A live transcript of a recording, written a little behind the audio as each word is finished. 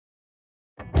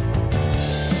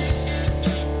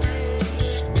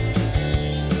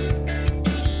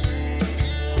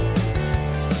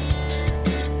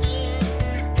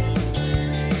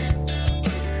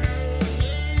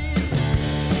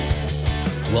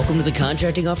Welcome to the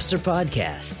Contracting Officer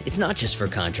Podcast. It's not just for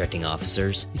contracting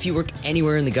officers. If you work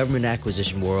anywhere in the government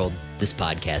acquisition world, this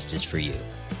podcast is for you.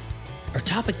 Our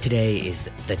topic today is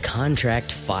the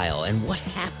contract file and what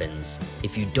happens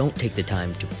if you don't take the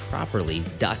time to properly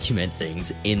document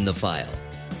things in the file.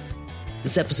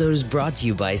 This episode is brought to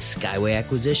you by Skyway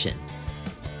Acquisition.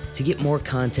 To get more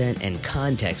content and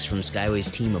context from Skyway's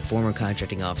team of former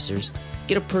contracting officers,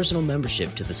 get a personal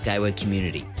membership to the Skyway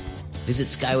community. Visit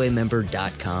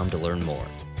SkywayMember.com to learn more.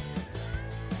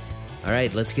 All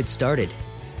right, let's get started.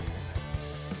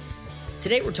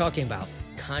 Today we're talking about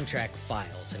contract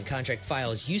files, and contract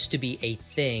files used to be a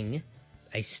thing,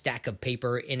 a stack of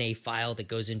paper in a file that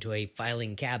goes into a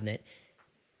filing cabinet.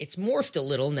 It's morphed a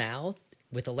little now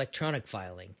with electronic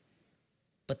filing,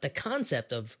 but the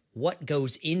concept of what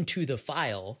goes into the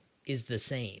file is the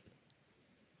same.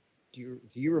 Do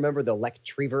you remember the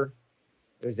Lectrever?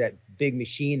 It was that big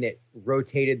machine that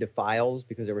rotated the files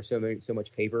because there was so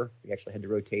much paper. We actually had to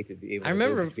rotate to be able. I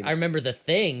remember the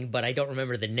thing, but I don't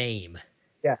remember the name.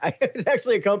 Yeah, it's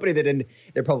actually a company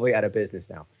they're probably out of business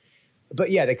now. But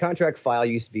yeah, the contract file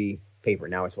used to be paper.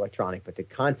 Now it's electronic, but the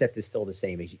concept is still the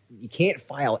same. You can't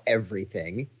file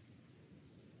everything,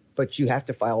 but you have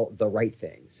to file the right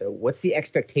thing. So what's the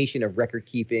expectation of record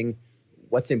keeping?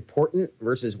 What's important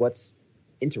versus what's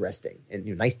interesting and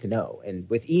nice to know. And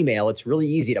with email, it's really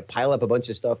easy to pile up a bunch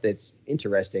of stuff that's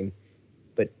interesting,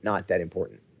 but not that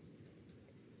important.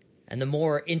 And the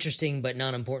more interesting but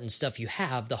not important stuff you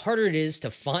have, the harder it is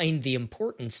to find the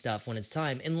important stuff when it's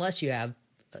time, unless you have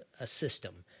a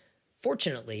system.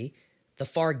 Fortunately, the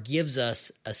FAR gives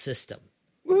us a system.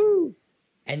 Woo!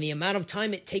 And the amount of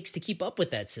time it takes to keep up with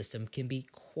that system can be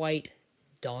quite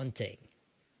daunting.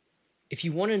 If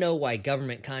you want to know why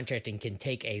government contracting can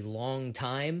take a long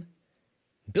time,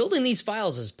 building these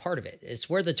files is part of it. It's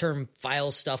where the term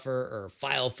file stuffer or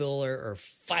file filler or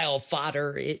file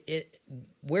fodder,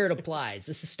 where it applies.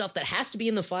 This is stuff that has to be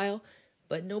in the file,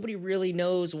 but nobody really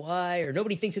knows why, or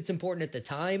nobody thinks it's important at the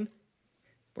time.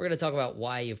 We're going to talk about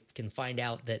why you can find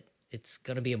out that it's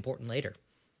going to be important later.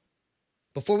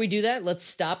 Before we do that, let's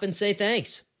stop and say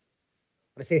thanks.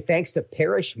 I want to say thanks to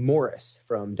Parrish Morris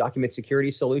from Document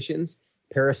Security Solutions.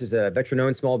 Parrish is a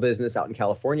veteran-owned small business out in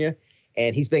California,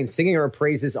 and he's been singing our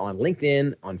praises on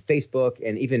LinkedIn, on Facebook,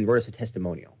 and even wrote us a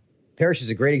testimonial. Parrish is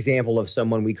a great example of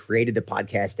someone we created the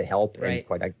podcast to help, right.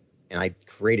 and I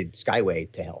created Skyway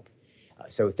to help.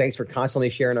 So thanks for constantly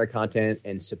sharing our content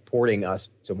and supporting us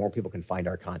so more people can find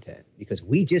our content, because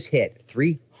we just hit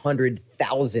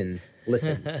 300,000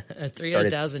 listens.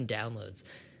 300,000 downloads.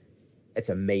 It's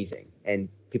amazing. And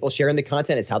people sharing the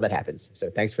content is how that happens. So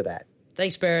thanks for that.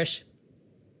 Thanks, Parrish.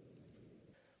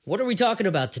 What are we talking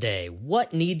about today?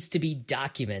 What needs to be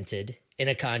documented in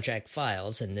a contract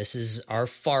files? And this is our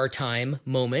FAR time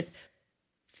moment.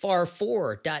 FAR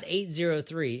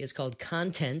 4.803 is called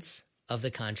Contents of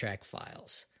the Contract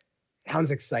Files. Sounds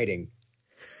exciting.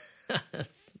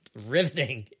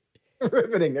 Riveting.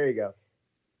 Riveting. There you go.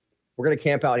 We're going to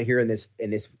camp out here in this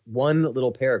one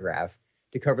little paragraph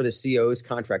to cover the CO's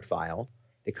contract file,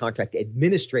 the contract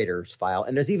administrator's file,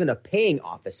 and there's even a paying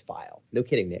office file. No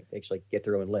kidding, Nick. They actually get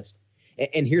their own list.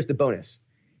 And here's the bonus.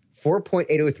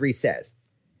 4.803 says,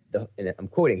 and I'm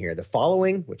quoting here, the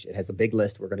following, which it has a big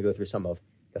list we're going to go through some of,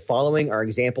 the following are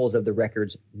examples of the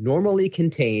records normally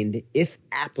contained, if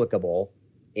applicable,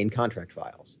 in contract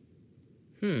files.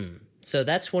 So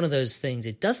that's one of those things.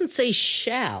 It doesn't say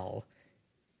shall,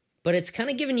 but it's kind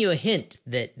of giving you a hint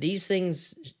that these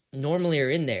things normally are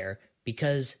in there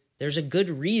because there's a good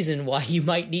reason why you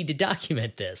might need to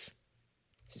document this.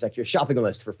 It's like your shopping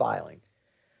list for filing.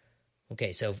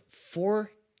 Okay, so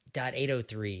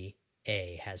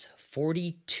 4.803A has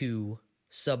 42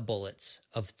 sub-bullets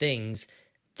of things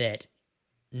that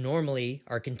normally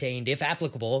are contained, if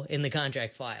applicable, in the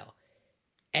contract file.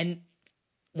 And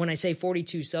when I say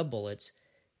 42 sub-bullets,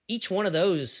 each one of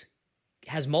those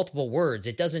has multiple words.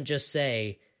 It doesn't just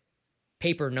say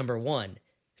paper number 1.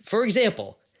 For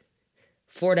example,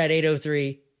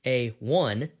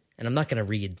 4.803A1, and I'm not going to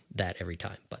read that every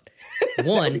time, but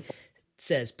 1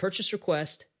 says purchase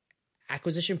request,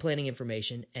 acquisition planning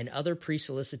information, and other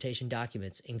pre-solicitation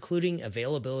documents, including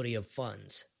availability of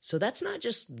funds. So that's not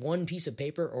just one piece of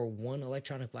paper or one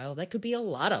electronic file. That could be a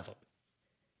lot of them.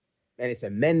 And it's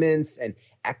amendments and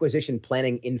acquisition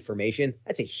planning information.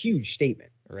 That's a huge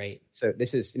statement. Right. So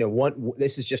this is,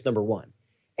 this is just number 1.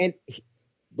 And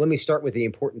let me start with the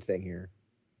important thing here.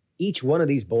 Each one of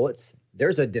these bullets,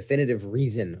 there's a definitive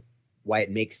reason why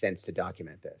it makes sense to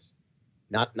document this.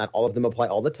 Not all of them apply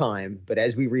all the time, but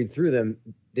as we read through them,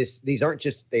 these aren't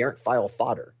file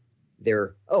fodder.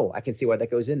 They're, I can see why that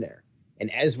goes in there.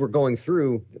 And as we're going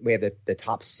through, we have the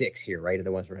top 6 here, right? Are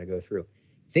the ones we're going to go through.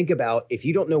 Think about, if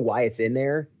you don't know why it's in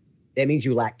there, that means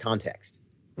you lack context.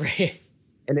 Right.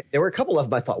 And there were a couple of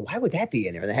them I thought, why would that be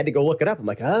in there? And I had to go look it up. I'm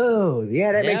like, oh,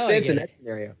 yeah, that makes sense in that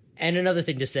scenario. And another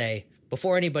thing to say,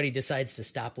 before anybody decides to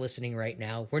stop listening right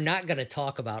now, we're not going to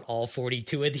talk about all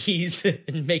 42 of these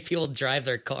and make people drive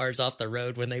their cars off the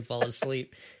road when they fall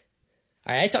asleep.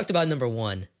 All right, I talked about number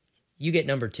 1. You get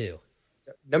number 2.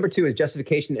 So number 2 is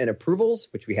justification and approvals,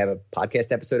 which we have a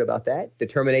podcast episode about that.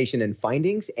 Determination and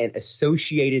findings and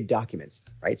associated documents,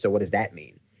 right? So what does that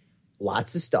mean?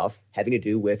 Lots of stuff having to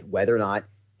do with whether or not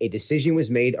a decision was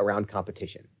made around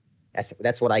competition.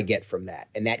 That's what I get from that.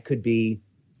 And that could be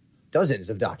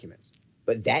dozens of documents.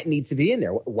 But that needs to be in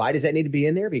there. Why does that need to be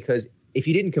in there? Because if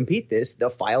you didn't compete this, the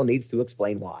file needs to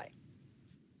explain why.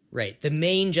 Right. The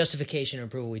main justification and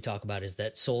approval we talk about is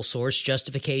that sole source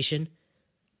justification.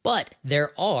 But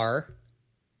there are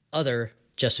other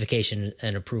justification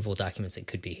and approval documents that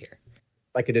could be here.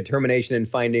 Like a determination and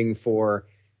finding for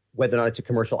whether or not it's a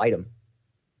commercial item.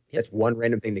 Yep. That's one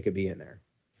random thing that could be in there.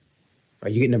 All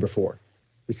right, you get number 4.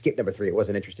 We skipped number 3. It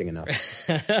wasn't interesting enough.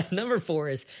 Number 4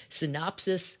 is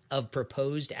synopsis of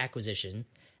proposed acquisition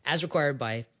as required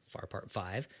by FAR Part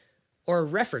 5, or a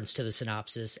reference to the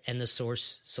synopsis and the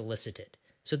source solicited.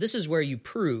 So this is where you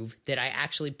prove that I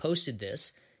actually posted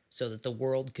this so that the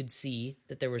world could see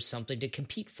that there was something to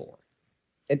compete for.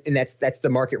 And that's the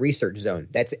market research zone.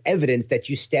 That's evidence that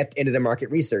you stepped into the market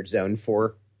research zone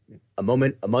for a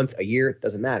moment, a month, a year,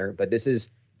 doesn't matter. But this is,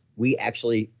 we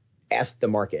actually asked the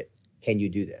market, can you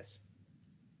do this?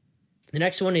 The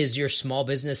next one is your small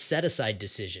business set-aside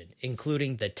decision,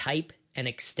 including the type and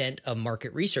extent of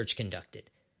market research conducted.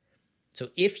 So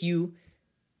if you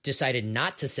decided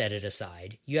not to set it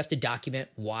aside, you have to document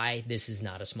why this is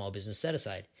not a small business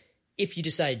set-aside. If you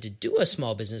decide to do a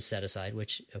small business set-aside,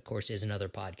 which of course is another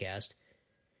podcast,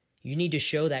 you need to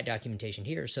show that documentation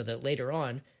here so that later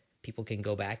on people can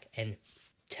go back and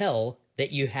tell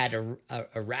that you had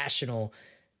a rational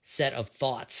set of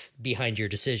thoughts behind your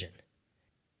decision.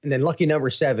 And then lucky number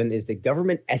 7 is the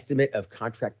government estimate of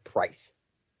contract price.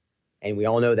 And we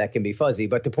all know that can be fuzzy,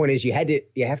 but the point is you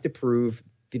have to prove,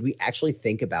 did we actually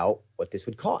think about what this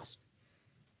would cost?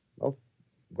 Well,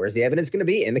 where's the evidence going to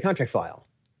be? In the contract file.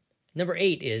 Number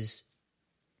 8 is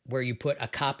where you put a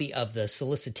copy of the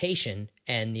solicitation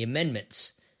and the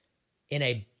amendments. In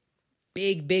a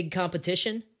big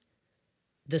competition,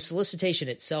 the solicitation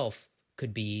itself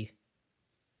could be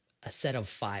a set of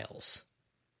files.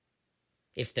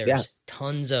 If there's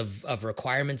tons of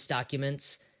requirements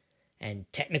documents and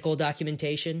technical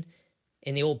documentation,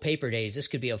 in the old paper days, this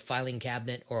could be a filing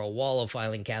cabinet or a wall of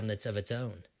filing cabinets of its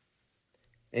own.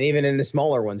 And even in the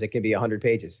smaller ones, it can be 100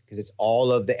 pages because it's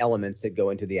all of the elements that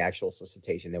go into the actual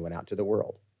solicitation that went out to the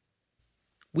world.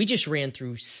 We just ran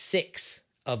through 6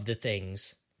 of the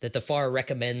things that the FAR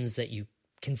recommends that you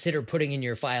consider putting in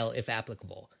your file if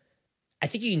applicable. I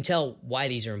think you can tell why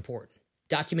these are important.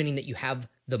 Documenting that you have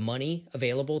the money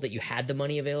available, that you had the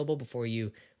money available before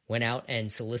you went out and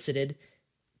solicited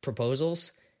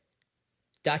proposals.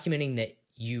 Documenting that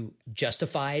you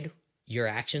justified your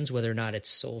actions, whether or not it's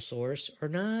sole source or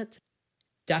not.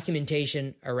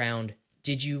 Documentation around,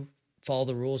 did you follow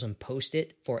the rules and post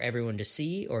it for everyone to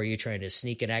see, or are you trying to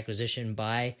sneak an acquisition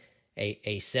by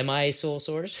a semi-sole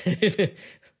source?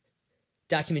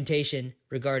 Documentation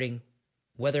regarding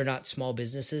whether or not small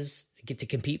businesses get to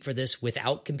compete for this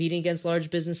without competing against large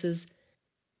businesses.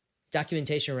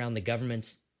 Documentation around the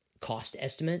government's cost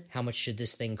estimate, how much should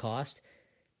this thing cost?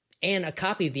 And a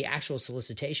copy of the actual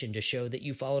solicitation to show that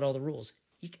you followed all the rules.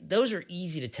 Those are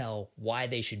easy to tell why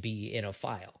they should be in a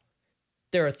file.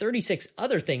 There are 36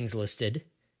 other things listed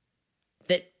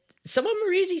that some of them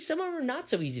are easy, some of them are not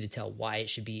so easy to tell why it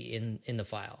should be in the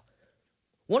file.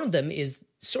 One of them is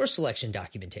source selection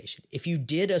documentation. If you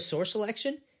did a source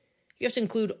selection, you have to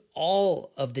include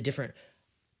all of the different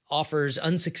offers,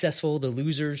 unsuccessful, the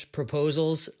losers,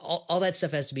 proposals, all that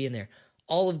stuff has to be in there.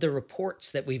 All of the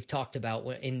reports that we've talked about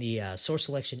in the source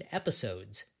selection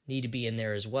episodes need to be in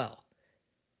there as well.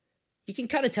 You can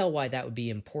kind of tell why that would be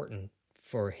important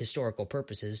for historical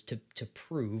purposes to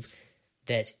prove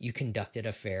that you conducted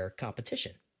a fair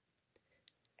competition.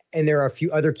 And there are a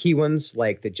few other key ones,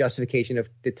 like the justification of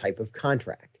the type of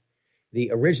contract, the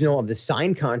original of the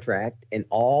signed contract, and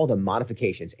all the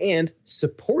modifications and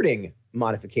supporting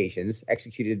modifications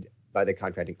executed by the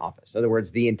contracting office. In other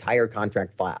words, the entire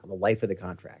contract file, the life of the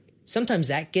contract. Sometimes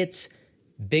that gets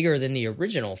bigger than the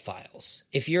original files.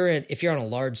 If you're on a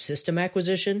large system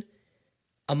acquisition,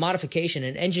 a modification,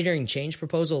 an engineering change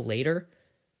proposal later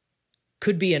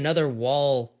could be another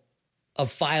wall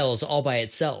of files all by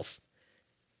itself.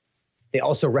 They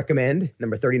also recommend,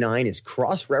 number 39 is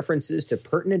cross-references to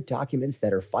pertinent documents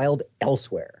that are filed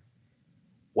elsewhere.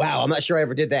 Wow, I'm not sure I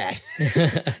ever did that.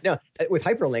 No, with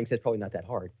hyperlinks, that's probably not that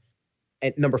hard.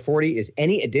 And number 40 is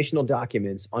any additional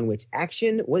documents on which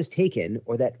action was taken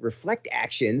or that reflect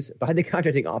actions by the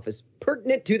contracting office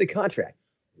pertinent to the contract.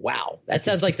 Wow. That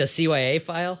sounds like the CYA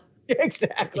file.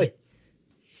 Exactly.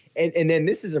 And then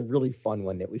this is a really fun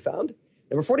one that we found.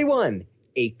 Number 41,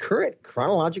 a current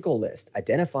chronological list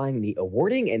identifying the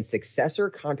awarding and successor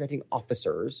contracting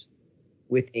officers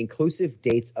with inclusive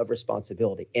dates of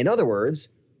responsibility. In other words,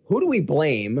 who do we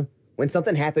blame when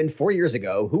something happened 4 years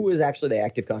ago? Who was actually the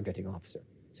active contracting officer?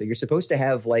 So you're supposed to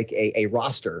have like a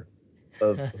roster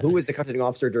of who was the contracting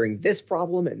officer during this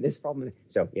problem and this problem.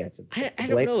 So yeah, I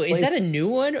don't know. Is that a new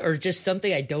one or just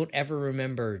something I don't ever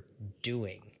remember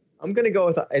doing? I'm going to go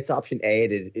with it's option A.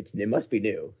 It must be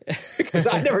new because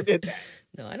I never did that.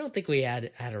 No, I don't think we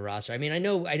had a roster. I mean, I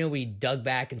know we dug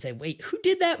back and said, wait, who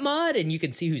did that mod? And you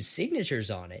can see whose signature's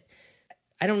on it.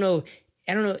 I don't know.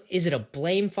 Is it a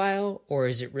blame file or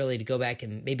is it really to go back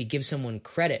and maybe give someone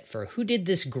credit for who did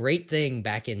this great thing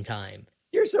back in time?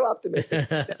 You're so optimistic.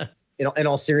 In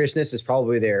all seriousness, it's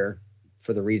probably there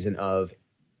for the reason of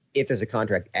if there's a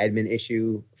contract admin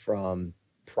issue from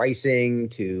pricing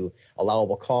to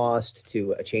allowable cost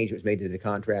to a change that was made to the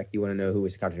contract, you want to know who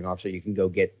was the contracting officer, you can go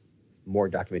get more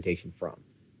documentation from.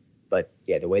 But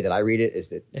yeah, the way that I read it is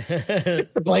that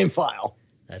it's a blame file.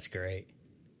 That's great.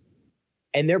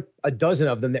 And there are a dozen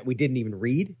of them that we didn't even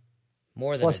read.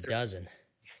 More than a dozen.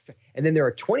 And then there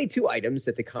are 22 items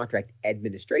that the contract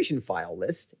administration file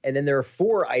list. And then there are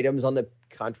 4 items on the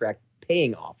contract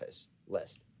paying office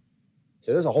list.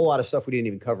 So there's a whole lot of stuff we didn't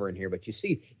even cover in here. But you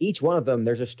see, each one of them,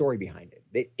 there's a story behind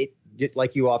it. It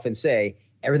like you often say,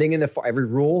 everything in every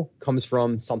rule comes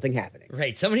from something happening.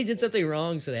 Right. Somebody did something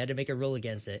wrong, so they had to make a rule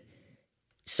against it.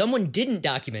 Someone didn't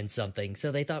document something,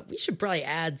 so they thought we should probably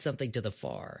add something to the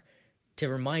FAR to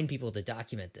remind people to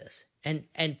document this. And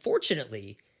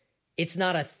fortunately, it's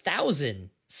not 1,000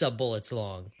 sub-bullets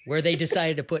long where they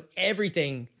decided to put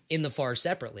everything in the FAR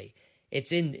separately.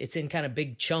 It's in kind of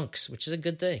big chunks, which is a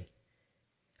good thing.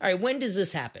 All right, when does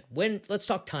this happen? Let's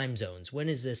talk time zones. When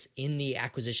is this in the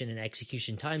acquisition and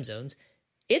execution time zones?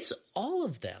 It's all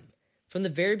of them. From the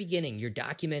very beginning, you're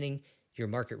documenting your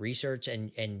market research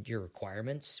and your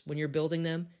requirements when you're building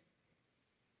them.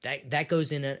 That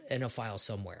goes in a file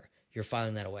somewhere. You're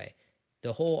filing that away.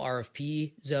 The whole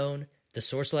RFP zone, the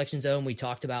source selection zone, we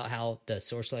talked about how the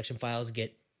source selection files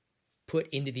get put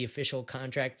into the official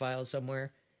contract files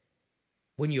somewhere.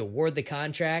 When you award the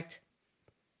contract,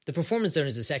 the performance zone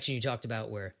is the section you talked about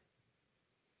where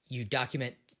you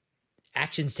document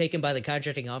actions taken by the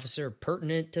contracting officer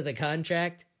pertinent to the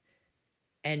contract.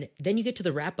 And then you get to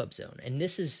the wrap-up zone. And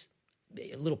this is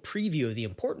a little preview of the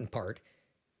important part.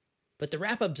 But the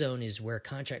wrap-up zone is where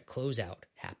contract closeout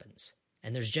happens.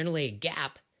 And there's generally a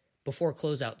gap before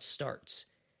closeout starts.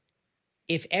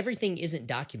 If everything isn't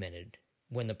documented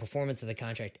when the performance of the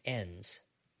contract ends,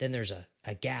 then there's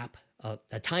a gap,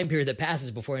 a time period that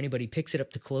passes before anybody picks it up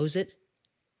to close it.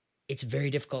 It's very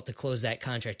difficult to close that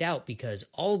contract out because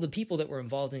all the people that were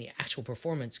involved in the actual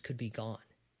performance could be gone.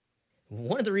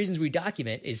 One of the reasons we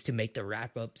document is to make the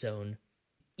wrap-up zone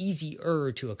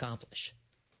easier to accomplish.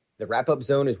 The wrap-up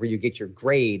zone is where you get your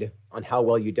grade on how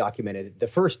well you documented the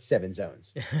first 7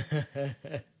 zones.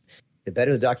 The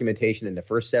better the documentation in the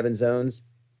first 7 zones,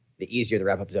 the easier the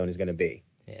wrap-up zone is going to be.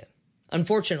 Yeah.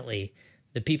 Unfortunately,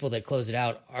 the people that close it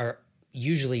out are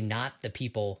usually not the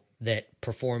people that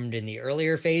performed in the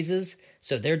earlier phases.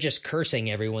 So they're just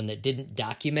cursing everyone that didn't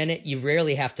document it. You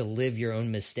rarely have to live your own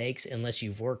mistakes unless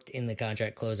you've worked in the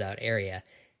contract closeout area.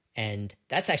 And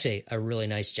that's actually a really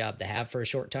nice job to have for a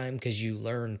short time because you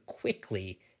learn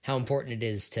quickly how important it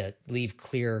is to leave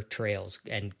clear trails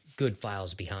and good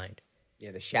files behind.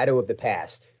 Yeah, the shadow of the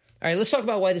past. All right, let's talk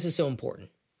about why this is so important.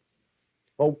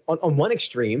 Well, on one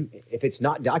extreme, if it's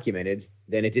not documented,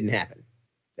 then it didn't happen.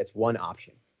 That's one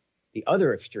option. The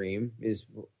other extreme is,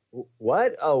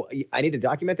 what? Oh, I need to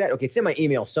document that? Okay, it's in my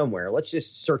email somewhere. Let's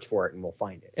just search for it and we'll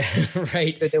find it.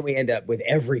 Right. So then we end up with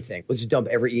everything. We'll just dump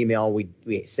every email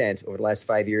we sent over the last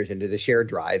 5 years into the shared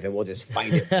drive and we'll just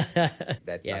find it.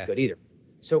 That's not good either.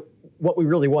 So what we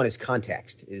really want is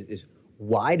context, is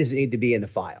why does it need to be in the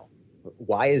file?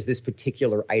 Why is this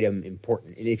particular item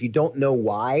important? And if you don't know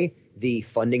why the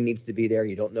funding needs to be there,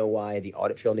 you don't know why the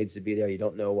audit trail needs to be there, you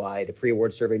don't know why the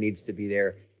pre-award survey needs to be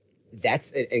there,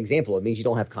 that's an example. It means you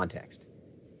don't have context.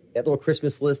 That little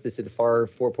Christmas list that's at FAR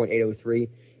 4.803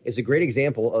 is a great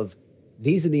example of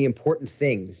these are the important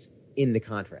things in the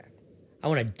contract. I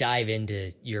want to dive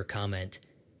into your comment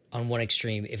on one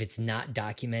extreme. If it's not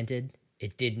documented,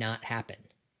 It did not happen.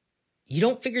 You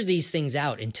don't figure these things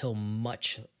out until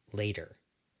much later.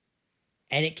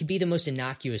 And it can be the most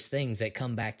innocuous things that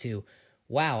come back to,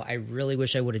 wow, I really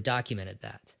wish I would have documented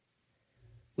that.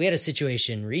 We had a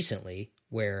situation recently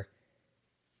where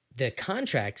the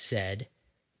contract said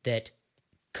that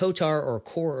COTAR or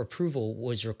core approval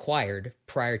was required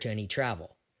prior to any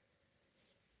travel.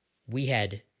 We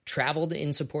had traveled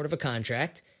in support of a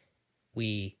contract.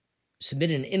 We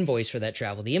submitted an invoice for that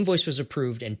travel. The invoice was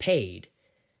approved and paid.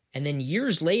 And then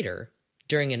years later,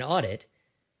 during an audit,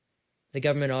 the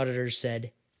government auditors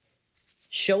said,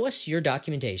 show us your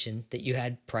documentation that you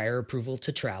had prior approval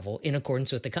to travel in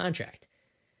accordance with the contract.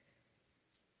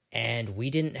 And we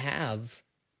didn't have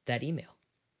that email.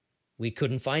 We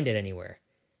couldn't find it anywhere.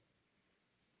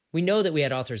 We know that we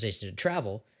had authorization to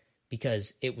travel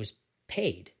because it was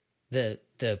paid. The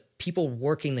people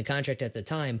working the contract at the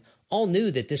time all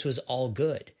knew that this was all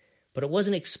good, but it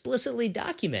wasn't explicitly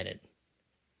documented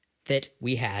that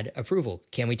we had approval.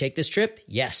 Can we take this trip?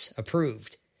 Yes,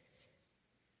 approved.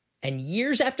 And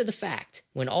years after the fact,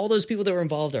 when all those people that were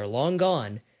involved are long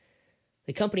gone,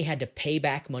 the company had to pay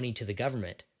back money to the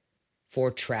government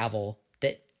for travel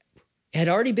that had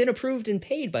already been approved and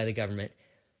paid by the government,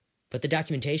 but the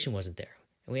documentation wasn't there.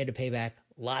 And we had to pay back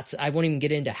lots. I won't even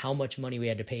get into how much money we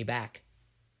had to pay back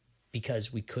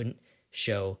because we couldn't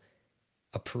show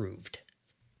approved.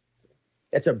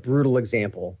 That's a brutal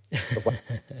example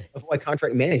of why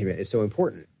contract management is so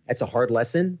important. That's a hard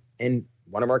lesson. And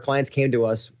one of our clients came to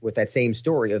us with that same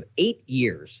story of 8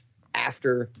 years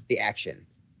after the action.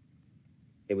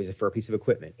 It was for a piece of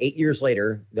equipment. 8 years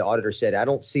later, the auditor said, I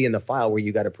don't see in the file where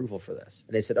you got approval for this.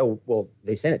 And they said, oh, well,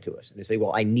 they sent it to us. And they say,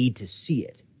 well, I need to see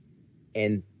it.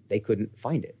 And they couldn't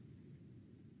find it.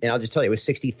 And I'll just tell you, it was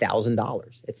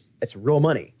 $60,000. It's real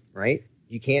money, right?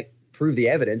 You can't prove the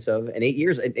evidence of in 8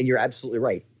 years. And you're absolutely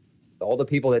right. All the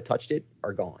people that touched it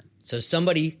are gone. So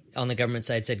somebody on the government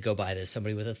side said, go buy this,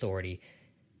 somebody with authority.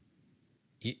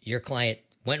 Your client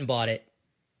went and bought it.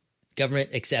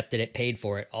 Government accepted it, paid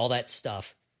for it, all that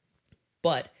stuff.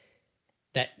 But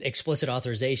that explicit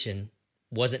authorization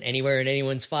wasn't anywhere in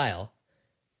anyone's file.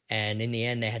 And in the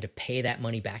end, they had to pay that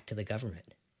money back to the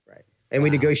government. Right. And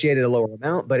we negotiated a lower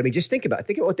amount. But I mean, just think about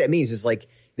what that means is like,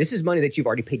 this is money that you've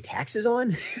already paid taxes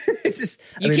on.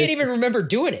 You can't even remember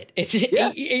doing it. It's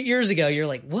 8 years ago. You're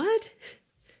like, what?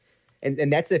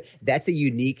 And that's a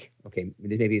unique, okay,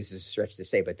 maybe this is a stretch to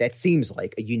say, but that seems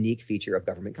like a unique feature of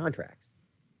government contracts.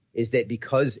 Is that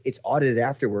because it's audited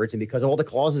afterwards and because of all the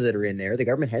clauses that are in there, the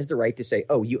government has the right to say,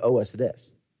 oh, you owe us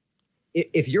this.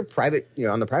 If you're private,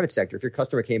 on the private sector, if your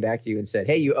customer came back to you and said,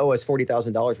 hey, you owe us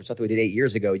 $40,000 for something we did 8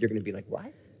 years ago, you're going to be like,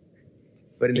 what?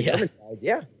 But in the government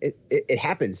side, it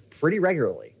happens pretty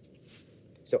regularly.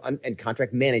 So, and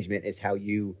contract management is how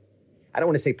you, I don't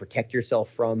want to say protect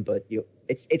yourself from, but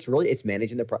it's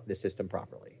managing the system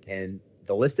properly. And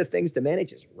the list of things to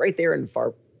manage is right there in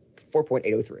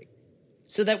 4.803.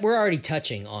 So that we're already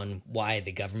touching on why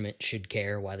the government should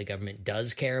care, why the government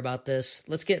does care about this.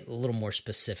 Let's get a little more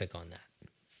specific on that.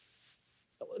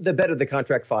 The better the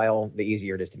contract file, the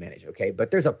easier it is to manage, okay?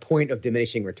 But there's a point of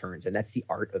diminishing returns, and that's the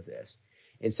art of this.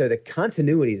 And so the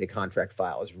continuity of the contract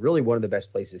file is really one of the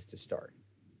best places to start.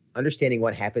 Understanding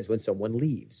what happens when someone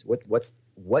leaves.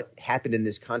 What happened in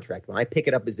this contract? When I pick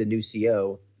it up as the new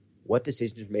CO, what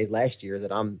decisions were made last year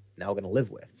that I'm now going to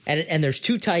live with? And there's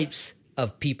two types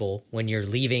of people when you're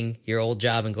leaving your old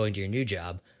job and going to your new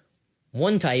job.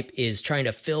 One type is trying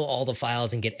to fill all the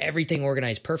files and get everything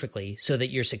organized perfectly so that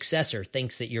your successor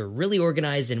thinks that you're really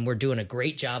organized and we're doing a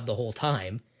great job the whole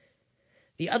time.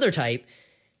 The other type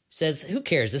says, who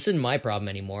cares? This isn't my problem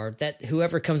anymore. That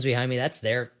whoever comes behind me,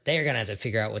 they're going to have to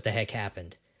figure out what the heck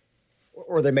happened.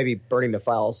 Or they may be burning the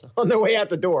files on their way out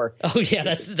the door. Oh yeah,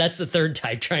 that's the third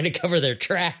type, trying to cover their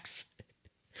tracks.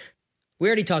 We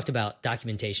already talked about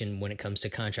documentation when it comes to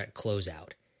contract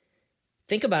closeout.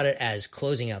 Think about it as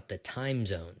closing out the time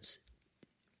zones.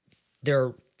 There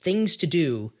are things to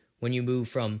do when you move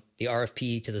from the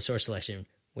RFP to the source selection,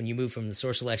 when you move from the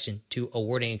source selection to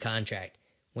awarding a contract,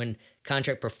 when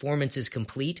contract performance is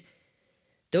complete.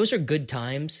 Those are good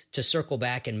times to circle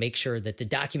back and make sure that the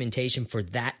documentation for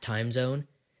that time zone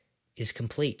is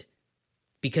complete.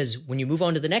 Because when you move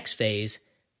on to the next phase,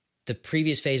 the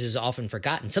previous phase is often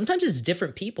forgotten. Sometimes it's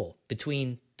different people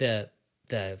between the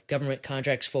government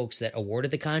contracts folks that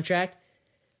awarded the contract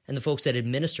and the folks that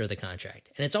administer the contract.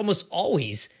 And it's almost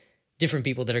always different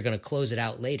people that are going to close it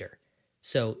out later.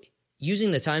 So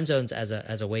using the time zones as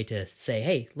a way to say,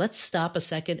 hey, let's stop a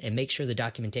second and make sure the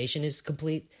documentation is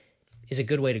complete is a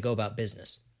good way to go about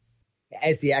business.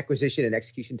 as the acquisition and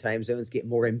execution time zones get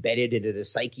more embedded into the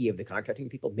psyche of the contracting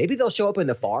people, maybe they'll show up in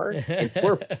the FAR and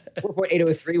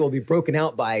 4.803 will be broken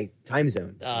out by time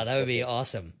zone. Oh, that would be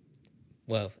awesome.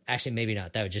 Well, actually, maybe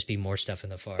not. That would just be more stuff in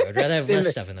the FAR. I'd rather have less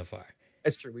stuff in the FAR.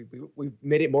 That's true. We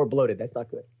made it more bloated. That's not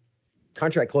good.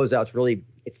 Contract closeouts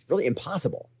it's really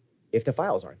impossible if the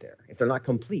files aren't there, if they're not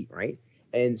complete, right?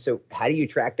 And so how do you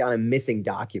track down a missing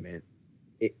document?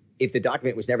 If the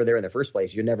document was never there in the first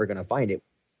place, you're never going to find it.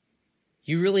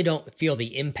 You really don't feel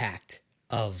the impact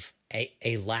of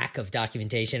a lack of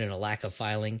documentation and a lack of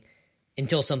filing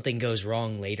until something goes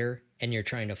wrong later and you're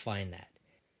trying to find that.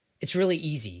 It's really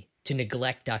easy to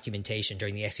neglect documentation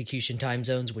during the execution time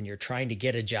zones when you're trying to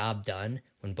get a job done,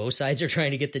 when both sides are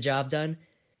trying to get the job done.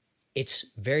 It's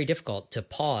very difficult to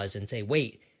pause and say,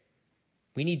 wait,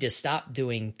 we need to stop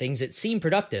doing things that seem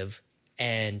productive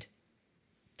and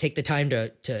take the time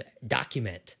to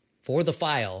document for the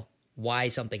file why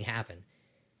something happened.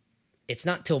 It's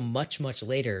not till much, much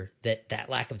later that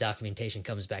lack of documentation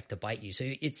comes back to bite you.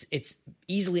 So it's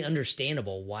easily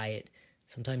understandable why it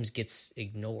sometimes gets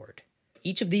ignored.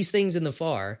 Each of these things in the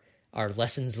FAR are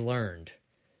lessons learned.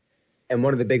 And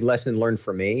one of the big lessons learned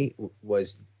for me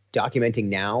was documenting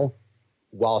now,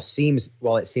 while it seems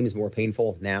more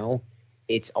painful now,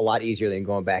 it's a lot easier than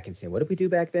going back and saying, what did we do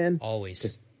back then?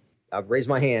 Always. I've raised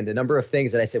my hand, a number of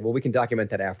things that I said, well, we can document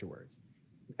that afterwards.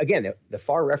 Again, the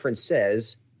FAR reference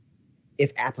says,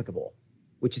 if applicable,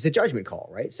 which is a judgment call,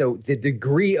 right? So the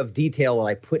degree of detail that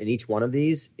I put in each one of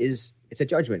these it's a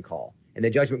judgment call. And the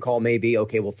judgment call may be,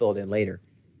 okay, we'll fill it in later.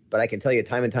 But I can tell you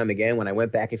time and time again, when I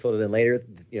went back and filled it in later,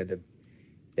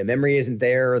 the memory isn't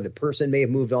there. The person may have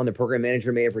moved on. The program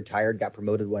manager may have retired, got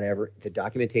promoted, whatever. The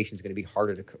documentation is going to be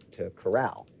harder to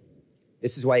corral.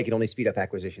 This is why you can only speed up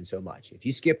acquisition so much. If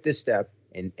you skip this step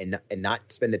and not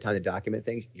spend the time to document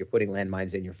things, you're putting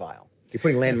landmines in your file. You're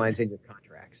putting landmines in your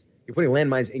contracts. You're putting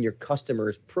landmines in your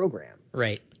customer's program.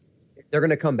 Right. They're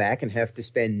going to come back and have to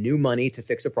spend new money to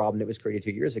fix a problem that was created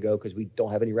 2 years ago because we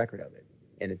don't have any record of it.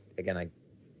 And again,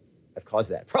 I've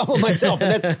caused that problem myself,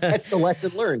 and that's the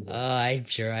lesson learned. I'm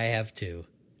sure I have too.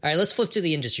 All right, let's flip to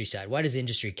the industry side. Why does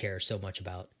industry care so much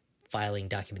about filing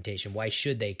documentation? Why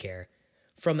should they care?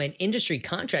 From an industry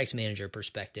contracts manager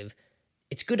perspective,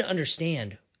 it's good to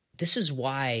understand this is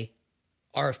why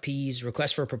RFPs,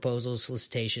 requests for proposals,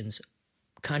 solicitations,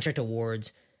 contract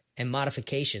awards, and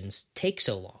modifications take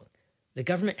so long. The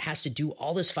government has to do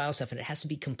all this file stuff, and it has to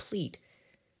be complete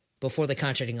before the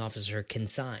contracting officer can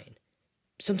sign.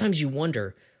 Sometimes you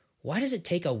wonder, why does it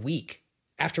take a week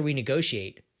after we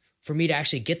negotiate for me to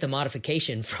actually get the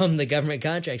modification from the government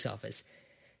contracts office?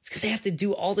 It's because they have to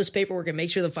do all this paperwork and make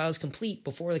sure the file is complete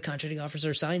before the contracting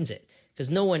officer signs it. Because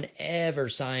no one ever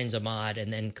signs a mod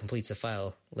and then completes the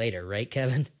file later, right,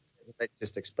 Kevin? I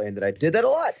just explained that I did that a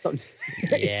lot.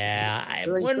 Yeah.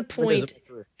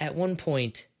 At one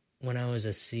point, when I was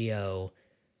a CO,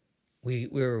 we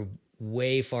were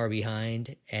way far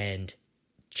behind and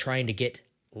trying to get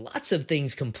lots of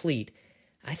things complete.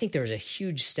 I think there was a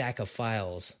huge stack of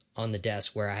files on the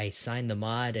desk where I signed the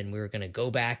mod and we were going to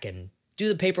go back and do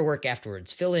the paperwork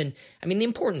afterwards, fill in. I mean, the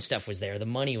important stuff was there. The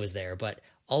money was there, but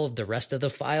all of the rest of the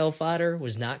file fodder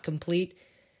was not complete.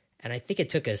 And I think it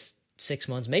took us 6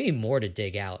 months, maybe more, to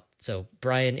dig out. So,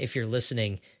 Brian, if you're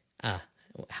listening,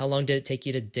 how long did it take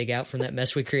you to dig out from that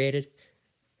mess we created?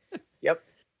 Yep.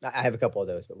 I have a couple of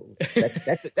those, but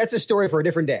that's a story for a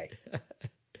different day.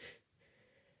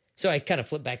 So I kind of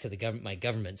flip back to my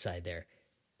government side there.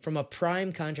 From a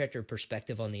prime contractor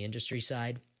perspective on the industry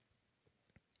side,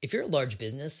 if you're a large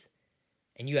business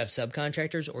and you have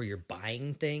subcontractors or you're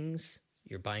buying things,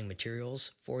 you're buying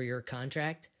materials for your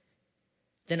contract,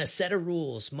 then a set of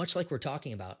rules, much like we're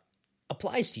talking about,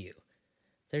 applies to you.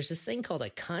 There's this thing called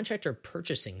a contractor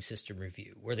purchasing system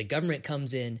review, where the government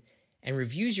comes in and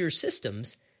reviews your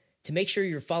systems to make sure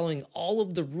you're following all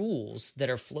of the rules that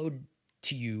are flowed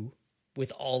to you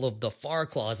with all of the FAR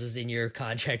clauses in your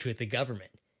contract with the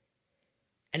government.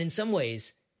 And in some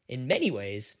ways, in many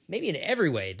ways, maybe in every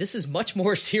way, this is much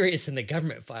more serious than the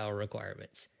government file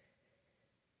requirements.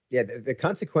 Yeah, the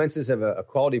consequences of a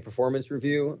quality performance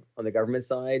review on the government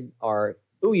side are,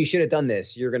 ooh, you should have done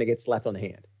this. You're going to get slapped on the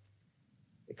hand.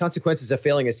 The consequences of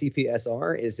failing a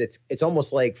CPSR is it's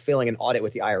almost like failing an audit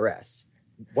with the IRS.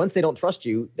 Once they don't trust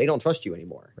you, they don't trust you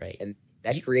anymore. Right. And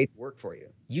that creates work for you.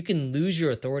 You can lose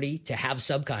your authority to have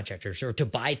subcontractors or to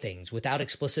buy things without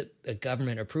explicit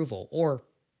government approval, or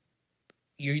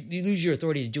you lose your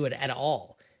authority to do it at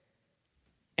all.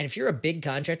 And if you're a big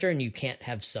contractor and you can't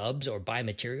have subs or buy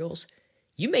materials,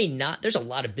 there's a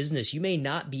lot of business you may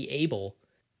not be able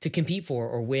to compete for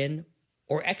or win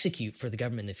or execute for the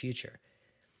government in the future.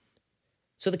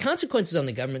 So the consequences on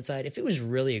the government side, if it was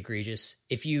really egregious,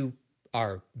 if you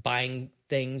are buying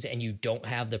things and you don't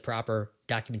have the proper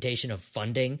documentation of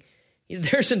funding,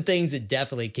 there's some things that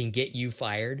definitely can get you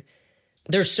fired.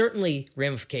 There's certainly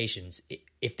ramifications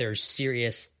if there's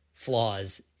serious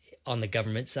flaws on the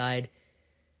government side.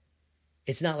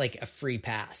 It's not like a free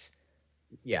pass.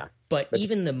 Yeah. But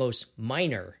even the most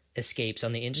minor escapes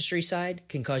on the industry side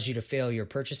can cause you to fail your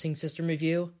purchasing system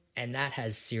review, and that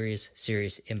has serious,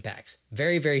 serious impacts.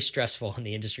 Very, very stressful on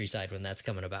the industry side when that's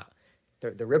coming about.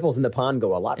 The ripples in the pond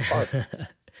go a lot farther.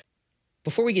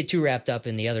 Before we get too wrapped up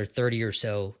in the other 30 or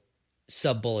so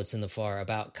sub-bullets in the FAR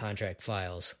about contract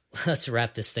files, let's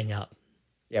wrap this thing up.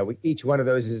 Yeah, each one of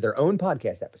those is their own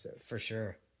podcast episode. For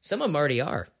sure. Some of them already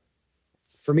are.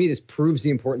 For me, this proves the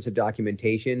importance of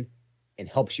documentation and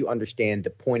helps you understand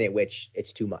the point at which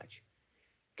it's too much.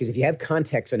 Because if you have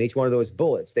context on each one of those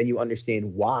bullets, then you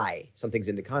understand why something's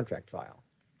in the contract file.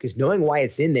 Because knowing why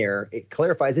it's in there, it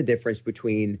clarifies the difference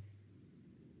between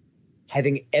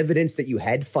having evidence that you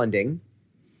had funding,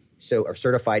 so a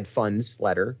certified funds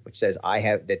letter, which says I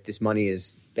have that this money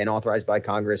has been authorized by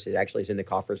Congress, it actually is in the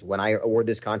coffers. When I award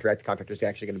this contract, the contractor is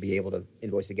actually going to be able to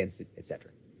invoice against it, et cetera.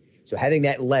 So having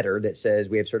that letter that says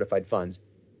we have certified funds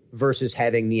versus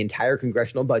having the entire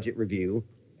congressional budget review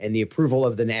and the approval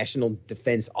of the National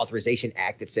Defense Authorization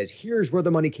Act that says here's where the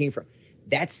money came from.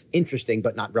 That's interesting,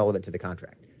 but not relevant to the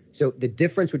contract. So the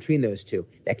difference between those two,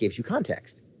 that gives you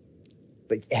context.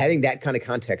 But having that kind of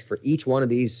context for each one of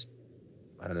these,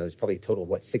 I don't know, there's probably a total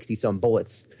of 60-some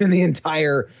bullets in the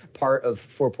entire part of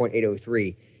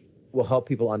 4.803 will help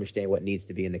people understand what needs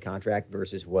to be in the contract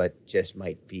versus what just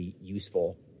might be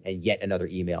useful and yet another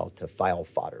email to file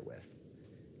fodder with.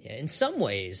 Yeah, in some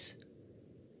ways,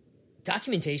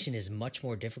 documentation is much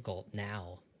more difficult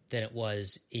now than it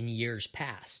was in years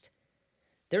past.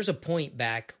 There's a point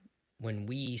back when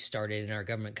we started in our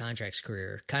government contracts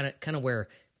career, kind of where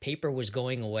paper was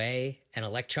going away and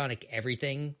electronic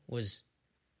everything was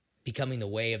becoming the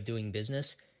way of doing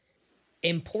business.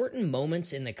 Important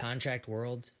moments in the contract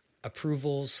world,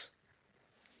 approvals,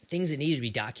 things that needed to be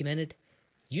documented,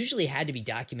 usually had to be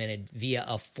documented via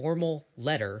a formal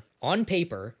letter on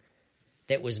paper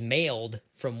that was mailed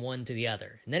from one to the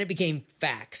other. And then it became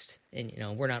faxed. And,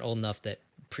 we're not old enough that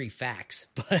pre-fax,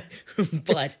 but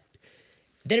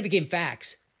then it became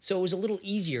fax. So it was a little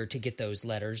easier to get those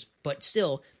letters, but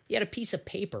still, you had a piece of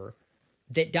paper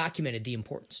that documented the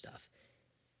important stuff.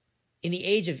 In the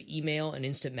age of email and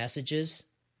instant messages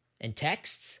and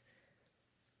texts,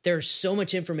 there's so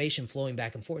much information flowing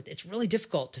back and forth. It's really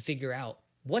difficult to figure out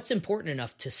what's important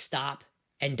enough to stop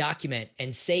and document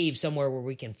and save somewhere where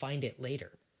we can find it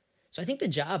later. So I think the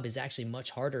job is actually much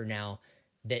harder now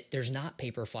that there's not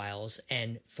paper files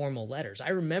and formal letters. I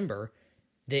remember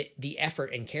the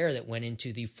effort and care that went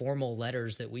into the formal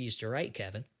letters that we used to write,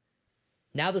 Kevin.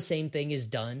 Now the same thing is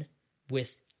done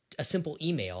with a simple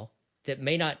email that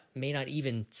may not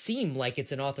even seem like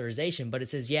it's an authorization, but it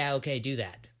says, yeah, okay, do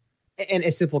that. And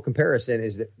a simple comparison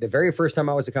is that the very first time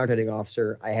I was a contracting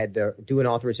officer, I had to do an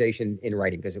authorization in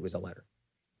writing because it was a letter.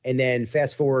 And then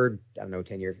fast forward,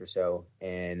 10 years or so,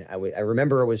 and I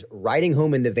remember I was riding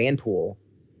home in the van pool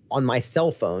on my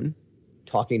cell phone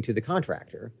talking to the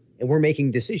contractor, and we're making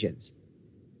decisions.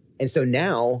 And so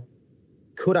now,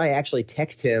 could I actually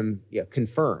text him,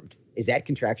 confirmed? Is that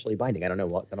contractually binding? I don't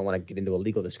know. I don't want to get into a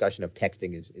legal discussion of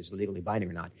texting is legally binding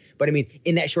or not. But I mean,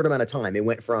 in that short amount of time, it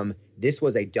went from this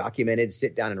was a documented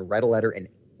sit down and write a letter and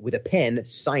with a pen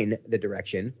sign the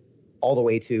direction all the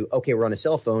way to, okay, we're on a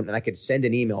cell phone and I could send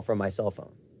an email from my cell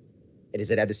phone. And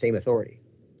does it have the same authority?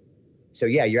 So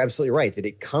yeah, you're absolutely right that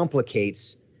it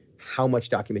complicates how much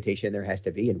documentation there has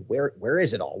to be and where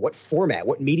is it all? What format?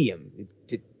 What medium?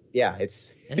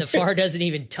 It's and the FAR doesn't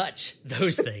even touch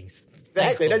those things.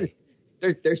 Exactly. I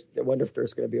wonder if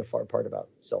there's going to be a FAR part about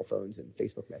cell phones and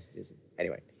Facebook messages.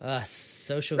 Anyway,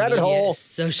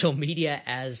 social media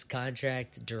as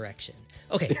contract direction.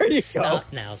 Okay,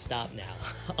 stop now.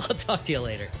 I'll talk to you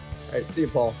later. All right, see you,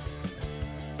 Paul.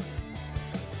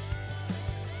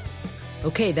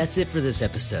 Okay, that's it for this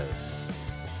episode.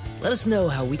 Let us know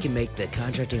how we can make the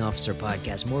Contracting Officer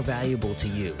Podcast more valuable to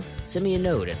you. Send me a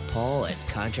note at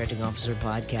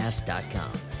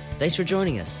paul@contractingofficerpodcast.com. Thanks for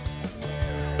joining us.